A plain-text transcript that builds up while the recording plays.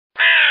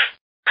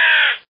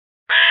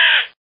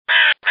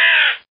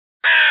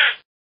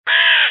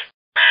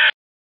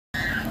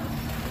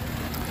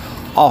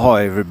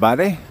Ahoy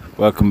everybody,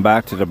 welcome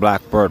back to the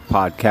Blackbird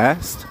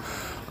Podcast.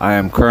 I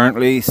am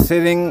currently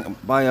sitting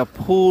by a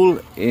pool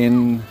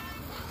in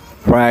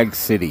Prague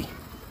City.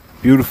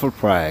 Beautiful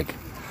Prague.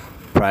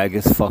 Prague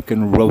is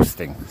fucking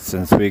roasting.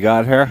 Since we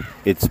got here,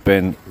 it's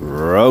been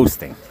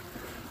roasting.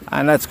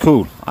 And that's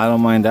cool, I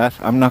don't mind that,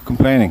 I'm not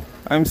complaining.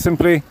 I'm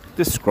simply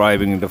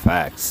describing the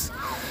facts.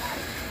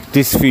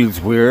 This feels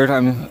weird.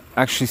 I'm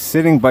actually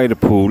sitting by the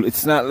pool.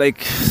 It's not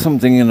like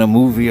something in a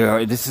movie,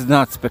 or this is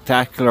not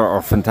spectacular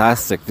or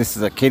fantastic. This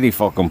is a kiddie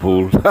fucking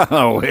pool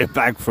way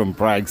back from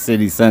Prague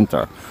city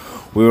centre.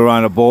 We were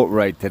on a boat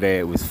ride today.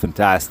 It was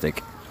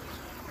fantastic,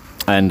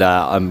 and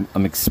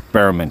I'm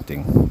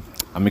experimenting.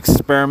 I'm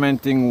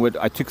experimenting with.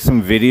 I took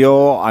some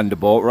video on the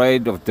boat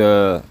ride of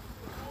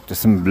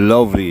just some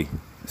lovely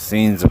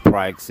scenes of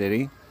Prague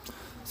City.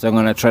 So I'm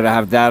gonna try to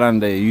have that on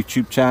the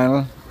YouTube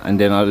channel, and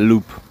then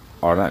I'll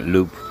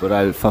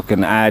I'll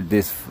fucking add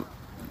this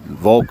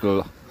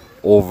vocal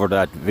over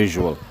that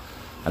visual,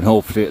 and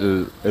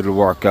hopefully it'll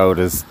work out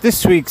as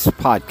this week's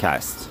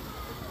podcast.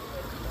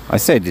 I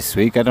say this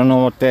week, I don't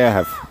know what day I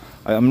have.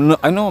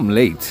 I know I'm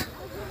late,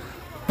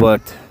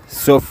 but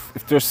so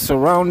if there's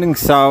surrounding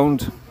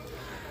sound,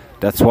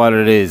 that's what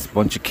it is.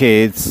 Bunch of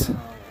kids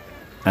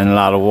and a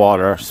lot of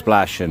water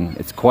splashing.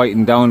 It's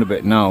quieting down a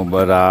bit now,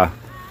 but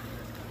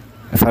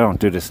if I don't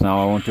do this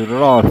now, I won't do it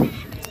at all.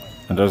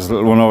 And there's a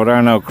little one over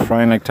there now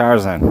crying like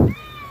Tarzan.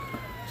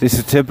 This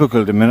is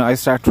typical. The minute I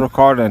start to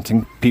record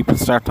anything, people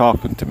start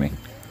talking to me.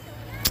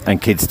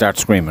 And kids start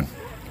screaming.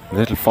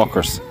 Little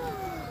fuckers.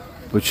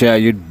 But yeah,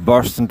 you'd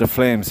burst into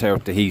flames here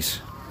with the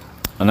heat.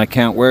 And I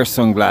can't wear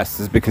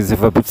sunglasses because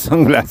if I put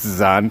sunglasses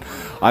on,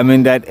 I'm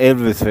in that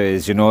Elvis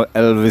phase. You know,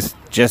 Elvis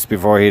just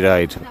before he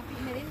died.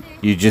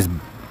 You just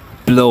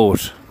blow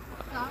it.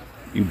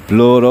 You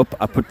blow it up.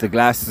 I put the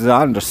glasses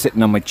on, they're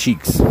sitting on my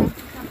cheeks.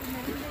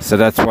 So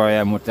that's where I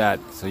am with that.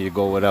 So you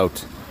go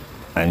without,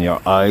 and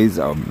your eyes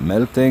are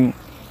melting.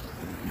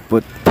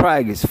 But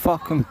Prague is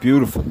fucking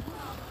beautiful.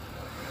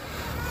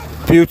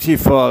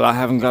 Beautiful. I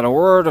haven't got a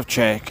word of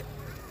Czech.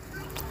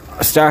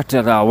 I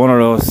started one of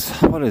those,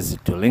 what is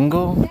it,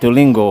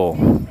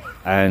 Duolingo.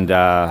 And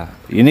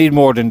you need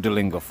more than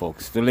Duolingo,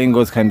 folks.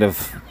 Duolingo is kind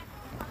of,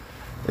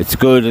 it's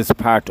good as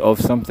part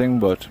of something,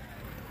 but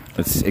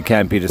it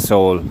can't be the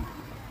sole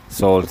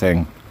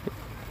thing.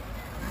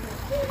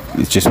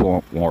 It just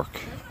won't work.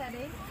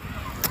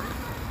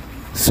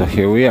 So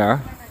here we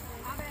are.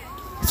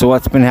 So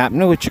what's been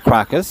happening with your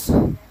crackers?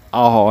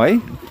 Ahoy,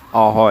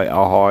 ahoy,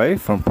 ahoy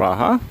from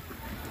Prague.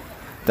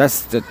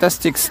 That's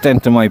the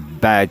extent of my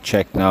bad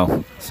Czech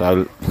now.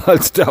 So I'll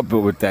stop it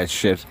with that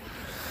shit.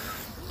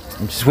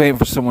 I'm just waiting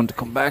for someone to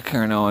come back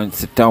here now and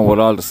sit down with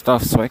all the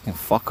stuff so I can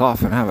fuck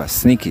off and have a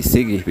sneaky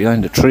ciggy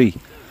behind the tree.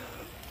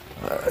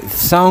 It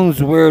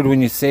sounds weird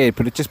when you say it,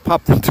 but it just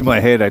popped into my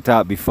head. I thought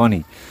it'd be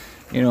funny.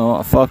 You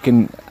know,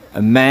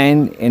 a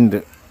man in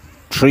the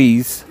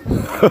trees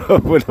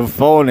with a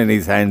phone in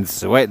his hand,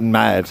 sweating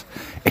mad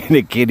in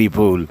a kiddie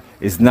pool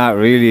is not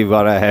really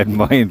what I had in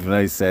mind when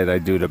I said I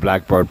do the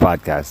Blackbird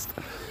Podcast.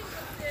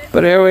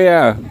 But here we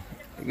are.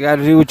 You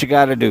gotta do what you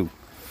gotta do.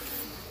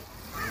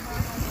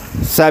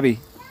 Sabi.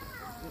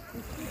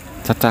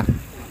 Tata.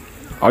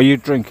 Are you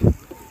drinking?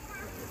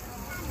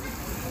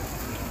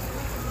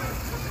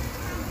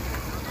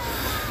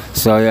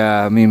 So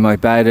yeah, I mean, my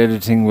bad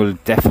editing will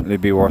definitely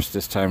be worse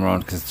this time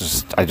around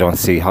because I don't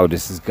see how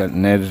this is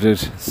getting edited.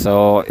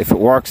 So if it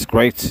works,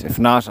 great. If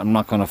not, I'm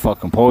not gonna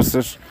fucking post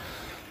it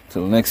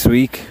till next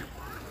week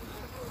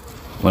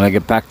when I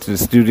get back to the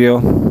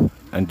studio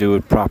and do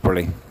it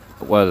properly.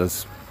 Well,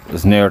 as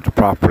near to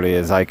properly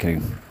as I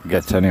can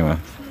get anyway.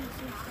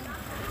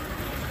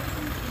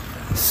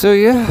 So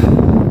yeah,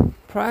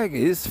 Prague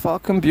is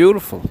fucking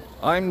beautiful.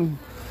 I'm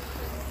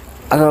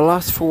at a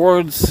loss for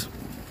words.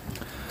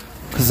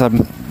 Because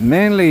I'm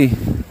mainly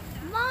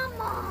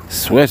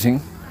sweating.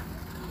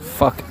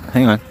 Fuck,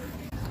 hang on.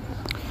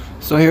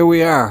 So here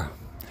we are.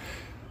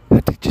 I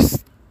had to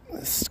just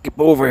skip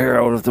over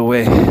here out of the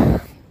way.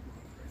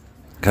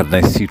 Got a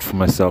nice seat for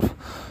myself.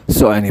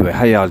 So anyway,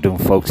 how y'all doing,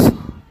 folks?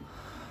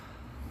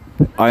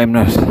 I am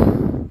not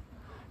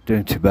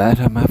doing too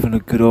bad. I'm having a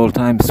good old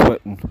time,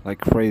 sweating like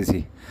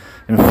crazy.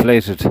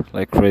 Inflated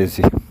like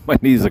crazy. My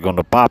knees are going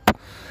to pop.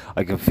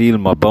 I can feel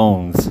my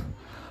bones.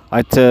 I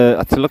had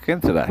to look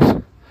into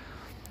that.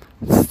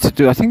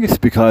 I think it's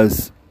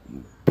because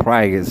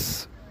Prague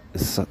is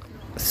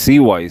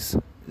sea-wise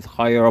is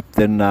higher up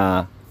than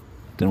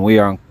we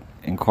are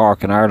in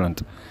Cork in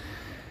Ireland.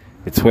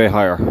 It's way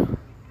higher,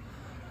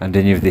 and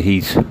then you have the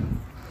heat,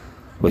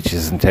 which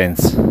is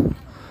intense.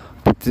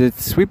 But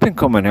we've been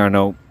coming here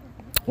now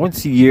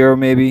once a year,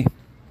 maybe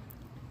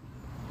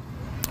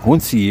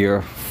once a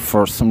year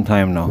for some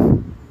time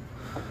now.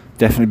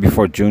 Definitely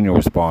before Junior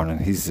was born,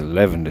 and he's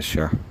 11 this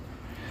year.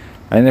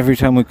 And every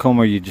time we come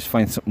here, you just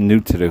find something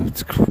new to do.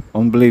 It's an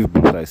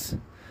unbelievable place.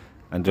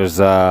 And there's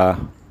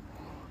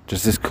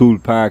this cool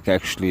park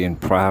actually in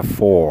Prague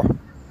 4.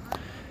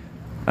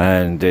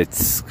 And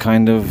it's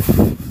kind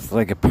of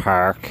like a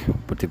park,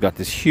 but they've got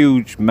this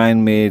huge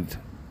man-made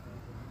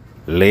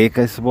lake,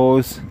 I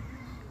suppose,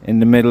 in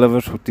the middle of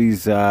it, with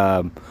these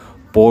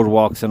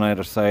boardwalks on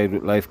either side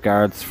with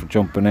lifeguards for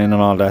jumping in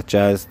and all that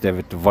jazz. They have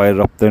it divided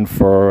up then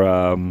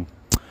for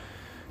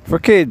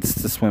kids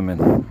to swim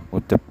in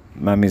with the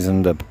mammies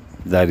and the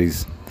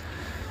daddies.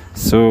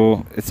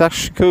 So it's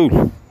actually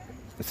cool.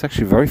 It's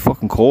actually very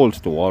fucking cold,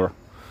 the water.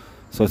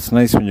 So it's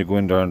nice when you go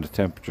in there and the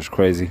temperature's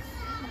crazy.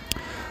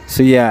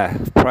 So yeah,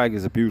 Prague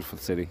is a beautiful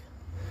city.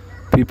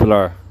 People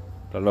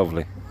they're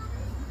lovely.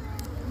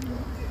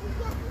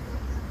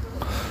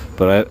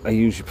 But I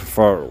usually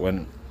prefer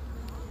when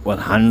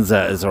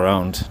Hansa is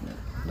around.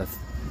 That's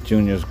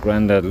Junior's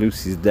granddad,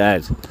 Lucy's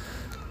dad.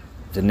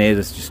 The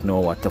natives just know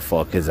what the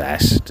fuck is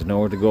that. They know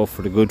where to go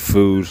for the good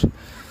food.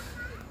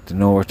 They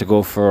know where to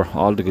go for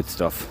all the good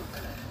stuff.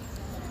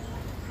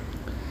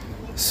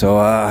 So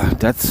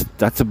that's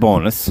a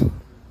bonus.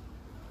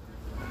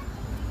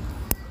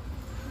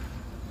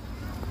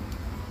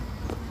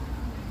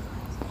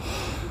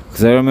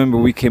 Because I remember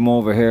we came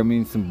over here, me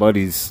and some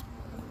buddies,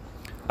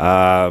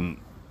 about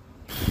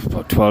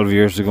 12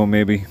 years ago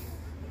maybe.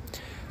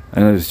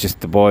 And it was just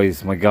the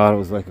boys. My God, it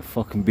was like a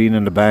fucking being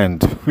in the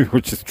band. We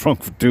were just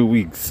drunk for 2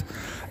 weeks.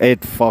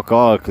 Ate fuck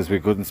all because we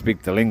couldn't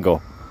speak the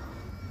lingo.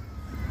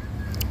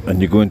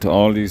 And you go into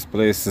all these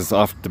places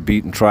off the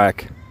beaten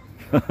track.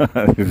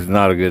 It was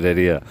not a good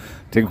idea.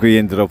 I think we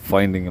ended up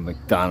finding a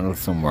McDonald's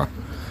somewhere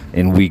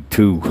in week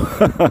 2.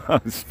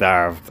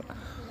 Starved.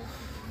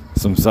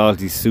 Some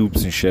salty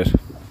soups and shit.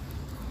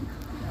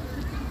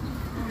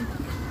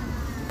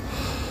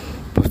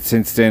 But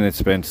since then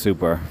it's been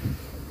super.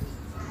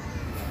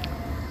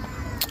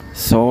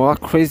 So what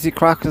crazy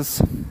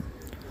crackers?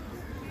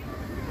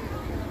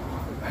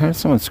 I heard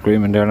someone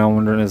screaming there and I'm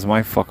wondering, is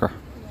my fucker?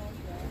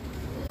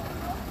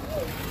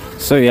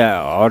 So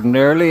yeah,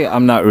 ordinarily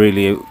I'm not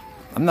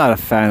a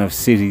fan of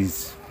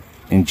cities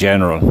in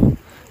general.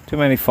 Too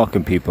many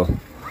fucking people.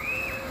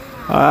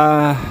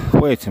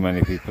 Way too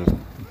many people.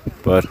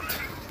 But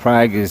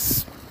Prague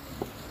is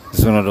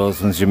one of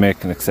those ones you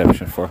make an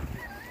exception for.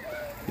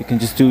 You can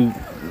just do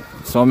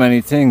so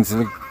many things.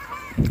 Like,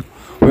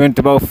 we went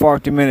about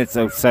 40 minutes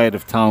outside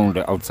of town,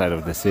 outside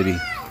of the city.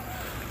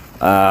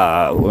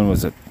 When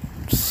was it?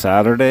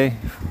 Saturday?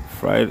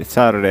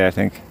 Saturday, I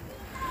think.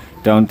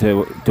 Down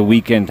to the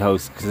weekend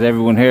house, because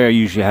everyone here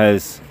usually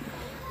has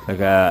like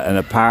an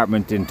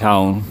apartment in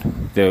town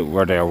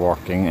where they're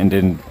working, and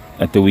then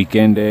at the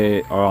weekend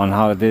or on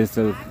holidays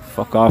they'll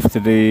fuck off to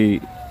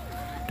the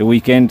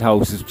weekend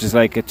house. It's just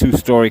like a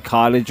 2-story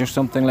cottage or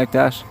something like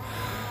that.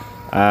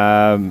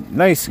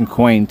 Nice and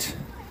quaint,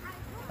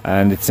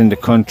 and it's in the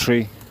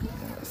country,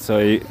 so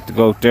you to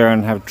go out there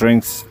and have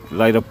drinks,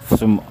 light up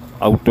some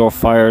outdoor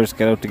fires,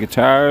 get out the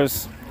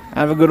guitars,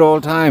 have a good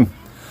old time.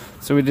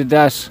 So we did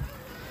that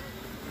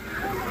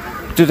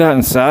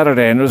on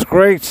Saturday, and it was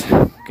great.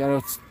 Got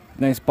out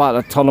a nice bottle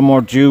of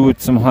Tullamore Dew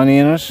with some honey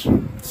in it,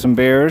 some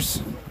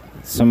beers,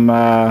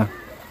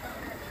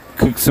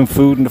 cooked some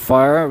food in the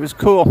fire. It was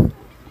cool,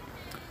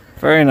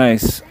 very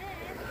nice.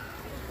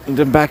 And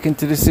then back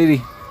into the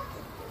city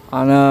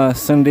on a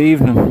Sunday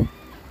evening,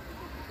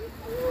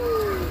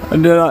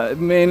 and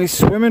then mainly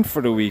swimming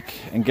for the week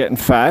and getting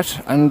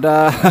fat and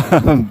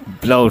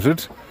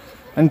bloated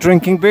and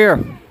drinking beer.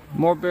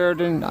 More beer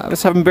than I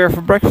was having beer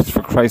for breakfast,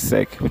 for Christ's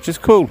sake, which is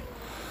cool.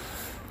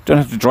 Don't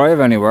have to drive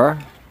anywhere.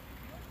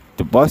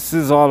 The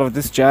buses, all of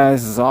this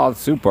jazz is all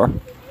super,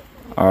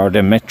 or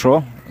the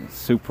metro,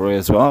 super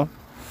as well.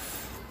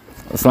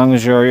 As long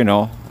as you're,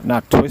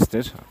 not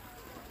twisted,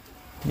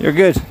 you're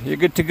good. You're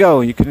good to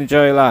go. You can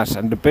enjoy a lot,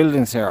 and the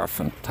buildings here are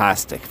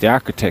fantastic. The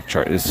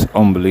architecture is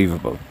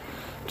unbelievable.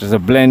 There's a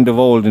blend of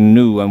old and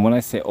new, and when I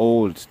say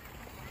old,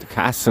 the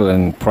castle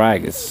in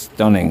Prague is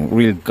stunning.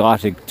 Real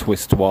Gothic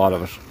twist to all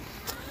of it,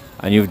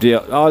 and you've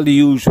all the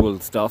usual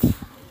stuff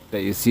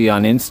that you see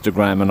on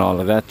Instagram and all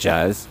of that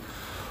jazz.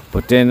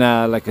 But then,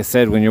 like I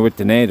said, when you're with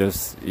the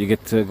natives, you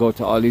get to go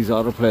to all these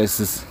other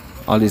places,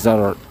 all these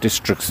other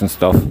districts and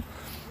stuff,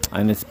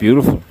 and it's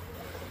beautiful.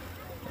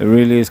 It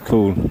really is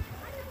cool.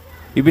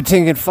 You'd be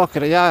thinking, fuck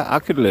it, yeah, I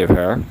could live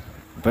here.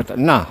 But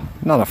nah,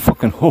 not a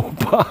fucking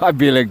hope. I'd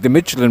be like the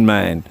Michelin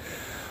Man,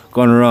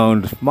 going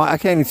around. I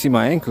can't even see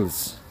my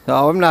ankles.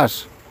 No, I'm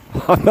not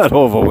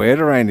overweight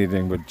or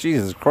anything, but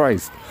Jesus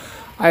Christ,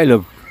 I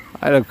look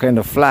kind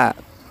of fat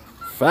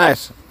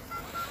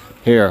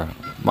here.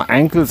 My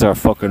ankles are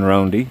fucking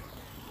roundy.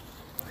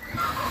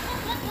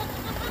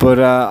 But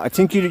I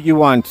think you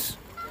want,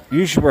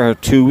 usually we're here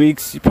 2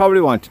 weeks, you probably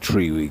want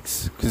 3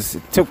 weeks, because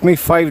it took me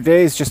 5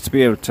 days just to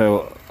be able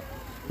to.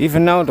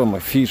 Even now though, my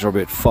feet are a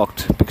bit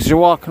fucked, because you're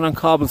walking on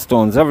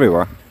cobblestones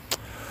everywhere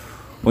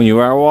when you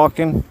are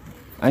walking,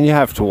 and you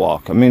have to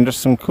walk. I mean, there's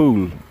some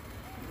cool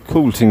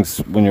things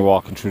when you're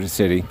walking through the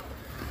city.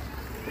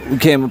 We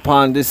came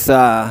upon this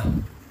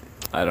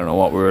I don't know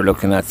what we were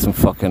looking at, some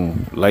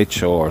fucking light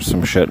show or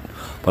some shit.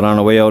 But on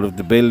the way out of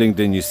the building,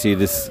 then you see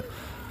this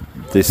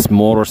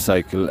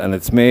motorcycle, and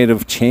it's made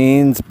of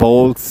chains,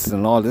 bolts,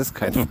 and all this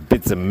kind of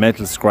bits of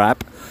metal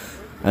scrap.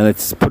 and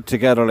it's put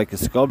together like a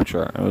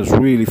sculpture. And it was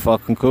really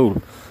fucking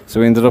cool. So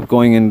we ended up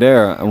going in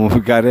there, and when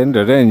we got in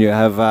there, then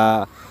you've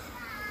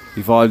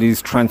all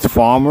these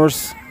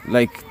transformers,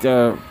 like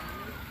they're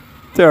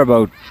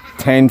about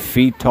 10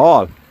 feet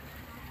tall,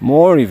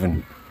 more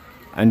even.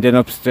 And then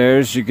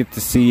upstairs you get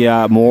to see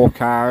more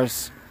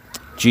cars,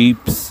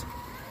 jeeps,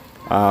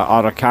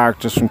 other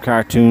characters from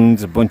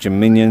cartoons, a bunch of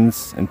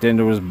minions, and then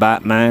there was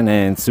Batman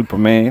and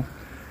Superman.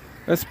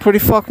 It's pretty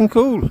fucking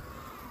cool.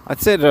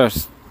 I'd say they're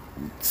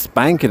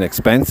spanking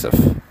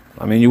expensive.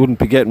 I mean, you wouldn't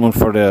be getting one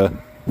for the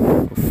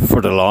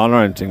lawn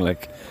or anything.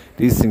 Like,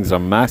 these things are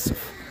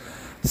massive.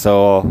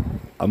 So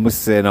I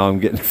must say now I'm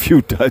getting a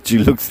few dodgy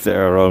looks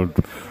there around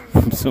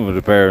from some of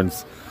the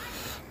parents,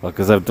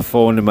 because I have the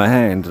phone in my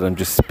hand and I'm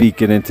just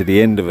speaking into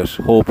the end of it,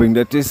 hoping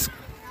that this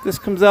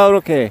comes out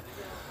okay.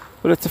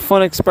 But it's a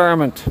fun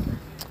experiment.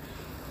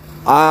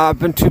 I've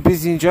been too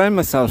busy enjoying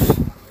myself.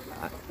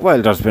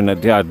 Well, there's been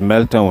the odd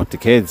meltdown with the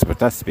kids, but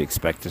that's to be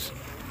expected.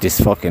 This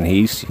fucking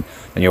heat,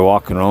 and you're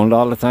walking around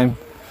all the time,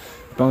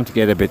 bound to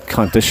get a bit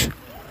cuntish.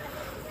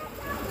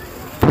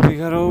 But we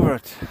got over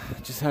it.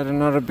 Just had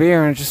another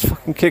beer and just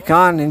fucking kick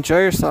on,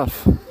 enjoy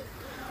yourself.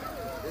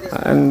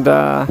 And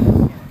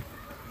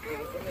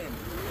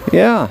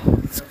yeah,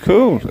 it's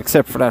cool.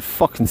 Except for that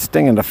fucking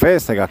sting in the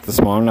face I got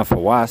this morning off a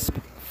wasp.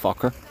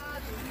 Fucker.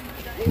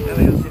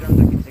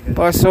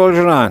 But I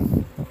soldiered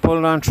on. I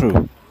pulled on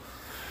through.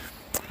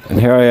 And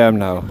here I am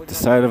now, at the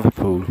side of a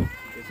pool,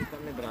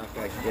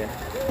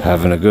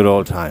 having a good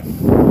old time.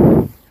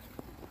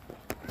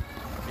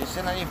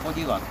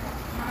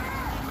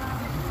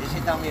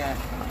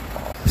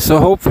 So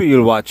hopefully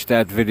you'll watch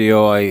that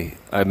video I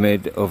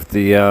made of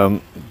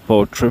the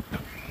boat trip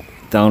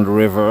down the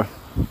river.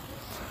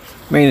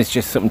 I mean, it's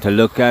just something to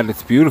look at.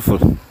 It's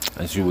beautiful,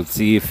 as you would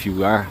see if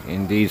you are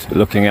indeed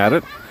looking at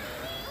it.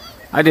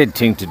 I did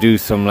think to do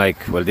some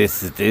like, well,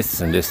 this is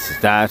this and this is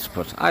that,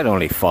 but I'd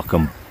only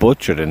fucking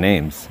butcher the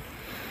names.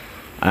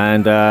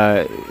 And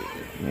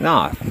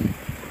no,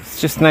 it's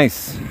just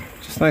nice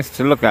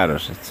to look at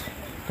it. It's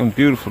a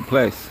beautiful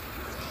place.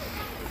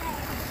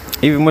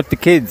 Even with the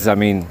kids, I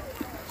mean,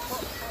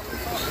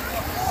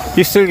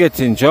 you still get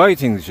to enjoy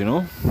things, you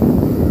know.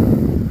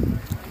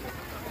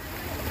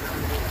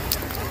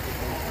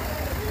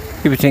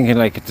 You be thinking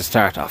like at the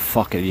start, oh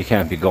fuck it, you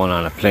can't be going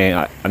on a plane.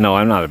 I know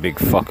I'm not a big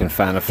fucking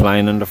fan of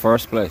flying in the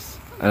first place,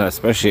 and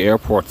especially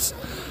airports.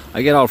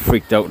 I get all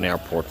freaked out in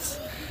airports.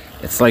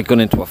 It's like going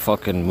into a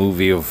fucking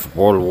movie of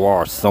World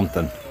War or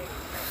something.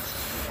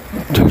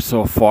 They're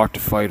so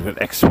fortified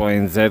with X, Y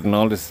and Z and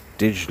all this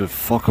digital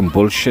fucking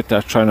bullshit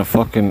they're trying to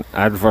fucking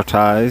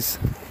advertise.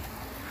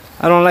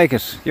 I don't like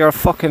it. You're a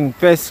fucking,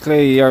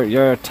 basically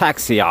you're a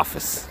taxi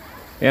office.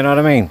 You know what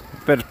I mean?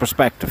 Bit of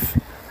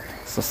perspective.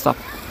 So stop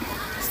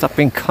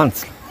being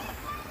cunts.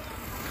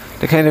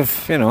 They kind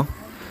of, you know,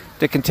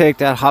 they can take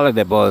that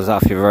holiday buzz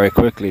off you very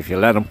quickly if you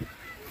let them.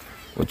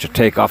 With your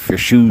take off your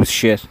shoes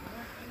shit.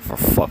 For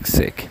fuck's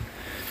sake.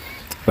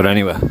 But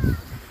anyway,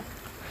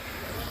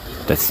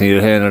 that's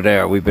neither here nor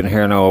there. We've been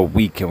here now a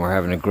week and we're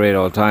having a great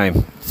old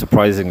time.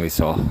 Surprisingly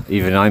so.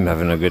 Even I'm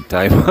having a good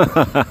time.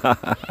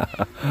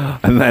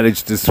 I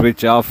managed to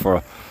switch off for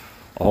a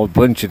whole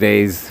bunch of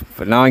days.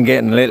 But now I'm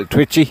getting a little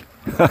twitchy.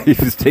 I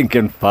was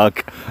thinking,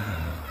 fuck,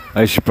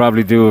 I should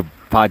probably do a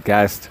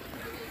podcast.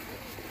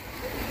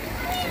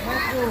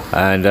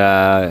 And,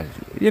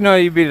 you know,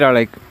 you'd be there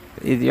like,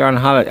 you're on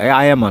holiday.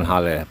 I am on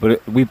holiday,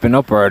 but we've been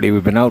up early,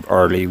 we've been out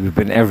early, we've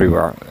been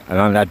everywhere. And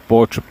on that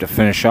boat trip to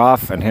finish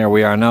off, and here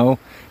we are now.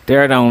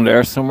 They're down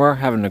there somewhere,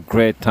 having a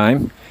great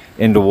time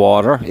in the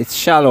water. It's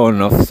shallow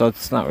enough, so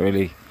it's not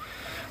really...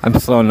 I'm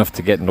slow enough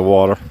to get in the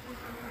water.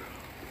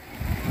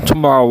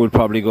 Tomorrow we'll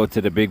probably go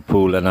to the big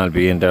pool and I'll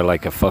be in there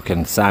like a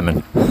fucking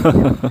salmon.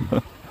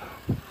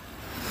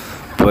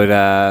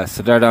 But,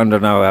 so they're down there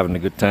now having a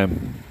good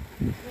time.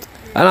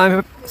 And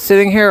I'm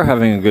sitting here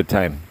having a good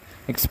time.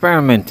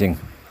 Experimenting.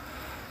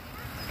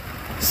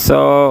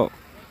 So,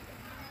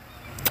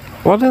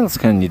 what else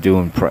can you do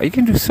in Prague? You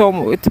can do so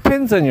much. It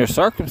depends on your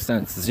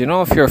circumstances. You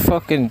know, if you're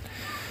fucking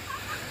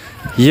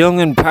young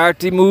in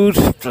party mood,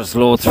 there's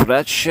loads for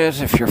that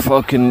shit. If you're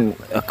fucking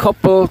a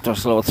couple,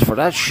 there's loads for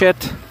that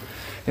shit.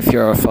 If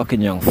you're a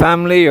fucking young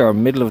family or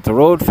middle of the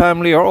road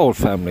family or old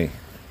family,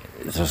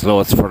 there's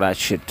loads for that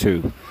shit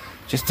too.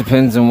 Just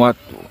depends on what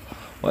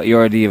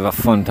your idea of a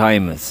fun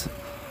time is.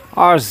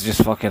 Ours is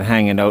just fucking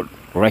hanging out,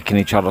 wrecking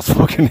each other's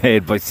fucking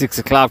head. By 6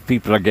 o'clock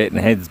people are getting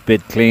heads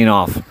bit clean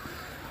off.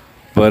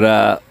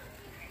 But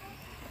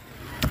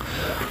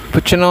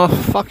you know,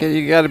 fuck it,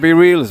 you gotta be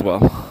real as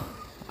well.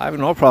 I have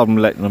no problem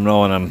letting them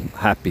know when I'm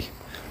happy.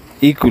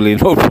 Equally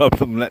no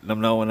problem letting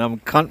them know when I'm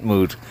cunt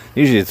mood.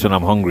 Usually it's when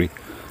I'm hungry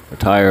or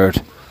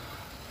tired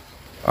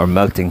or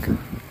melting.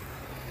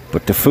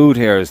 But the food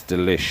here is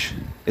delish.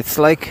 It's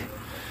like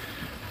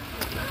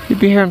you'd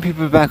be hearing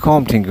people back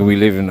home thinking we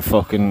live in a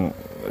fucking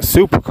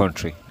super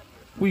country.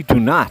 We do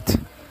not.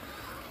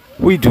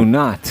 We do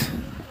not.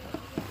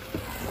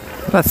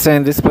 I'm not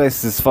saying this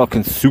place is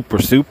fucking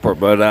super,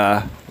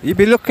 but you'd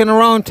be looking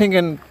around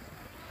thinking,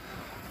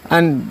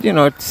 And, you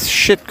know, it's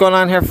shit going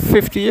on here for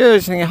 50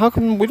 years. And how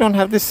come we don't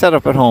have this set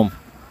up at home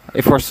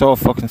if we're so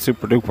fucking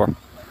super duper?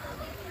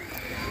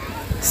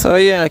 So,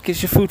 yeah, it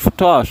gives you food for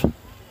thought.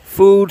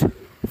 Food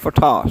for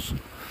thought.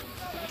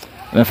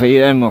 And if I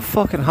eat any more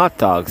fucking hot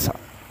dogs,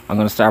 I'm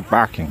going to start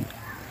barking.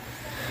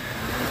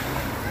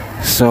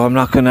 So I'm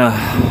not gonna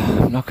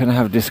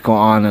have this go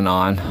on and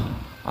on.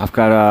 I've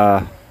got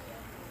to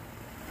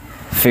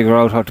figure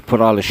out how to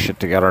put all this shit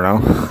together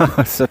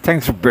now. So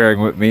thanks for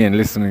bearing with me and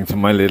listening to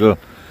my little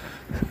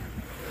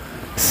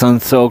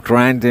sun-soaked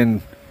rant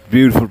in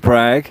beautiful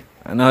Prague.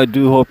 And I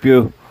do hope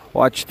you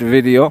watch the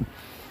video.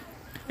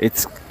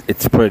 It's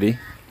pretty.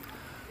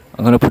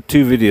 I'm gonna put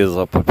 2 videos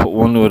up. I'll put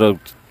one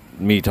without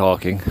me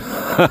talking,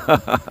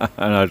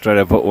 and I'll try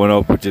to put one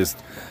up with just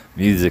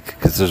music,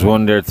 because there's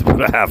one there that's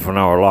about half an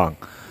hour long,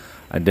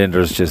 and then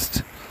there's just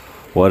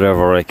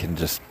whatever I can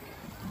just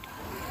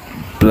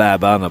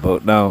blab on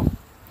about now.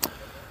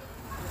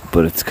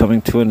 But it's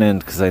coming to an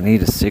end because I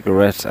need a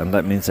cigarette, and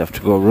that means I have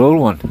to go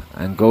roll one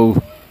and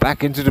go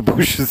back into the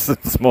bushes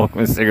and smoke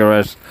my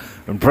cigarette,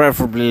 and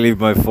preferably leave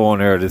my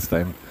phone here this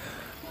time,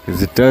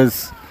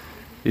 because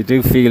you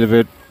do feel a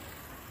bit,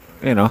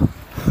 you know,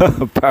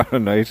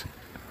 paranoid.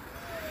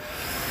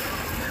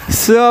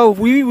 So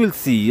we will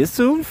see you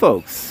soon,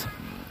 folks.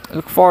 I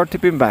look forward to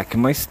being back in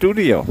my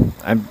studio.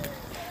 And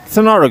it's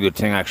another good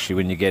thing actually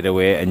when you get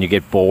away and you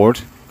get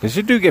bored, because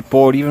you do get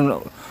bored even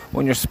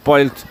when you're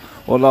spoilt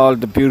with all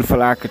the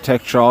beautiful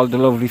architecture, all the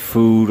lovely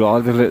food, all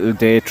the little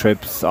day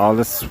trips, all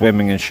the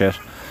swimming and shit.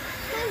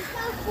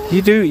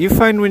 You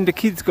find when the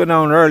kids go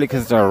down early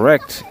because they're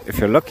wrecked, if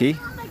you're lucky,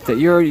 that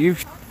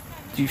you've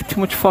too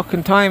much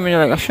fucking time, and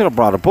you're like, I should have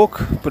brought a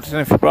book. But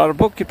then if you brought a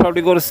book, you'd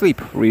probably go to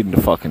sleep reading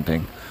the fucking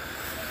thing.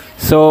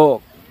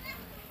 So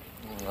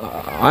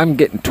I'm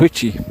getting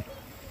twitchy.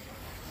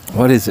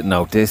 What is it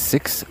now? Day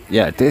 6?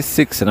 Yeah, day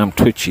 6, and I'm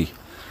twitchy.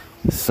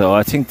 So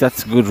I think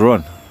that's a good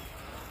run.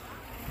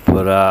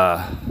 But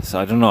so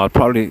I don't know. I'll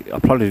probably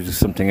do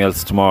something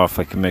else tomorrow if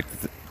I can make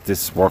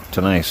this work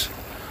tonight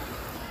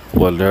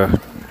while they're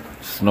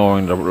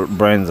snoring their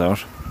brains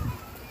out.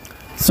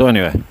 So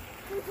anyway,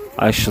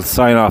 I shall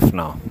sign off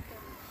now.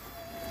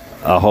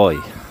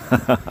 Ahoy.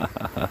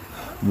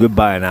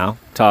 Goodbye now.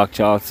 Talk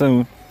to y'all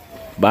soon.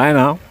 Bye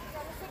now.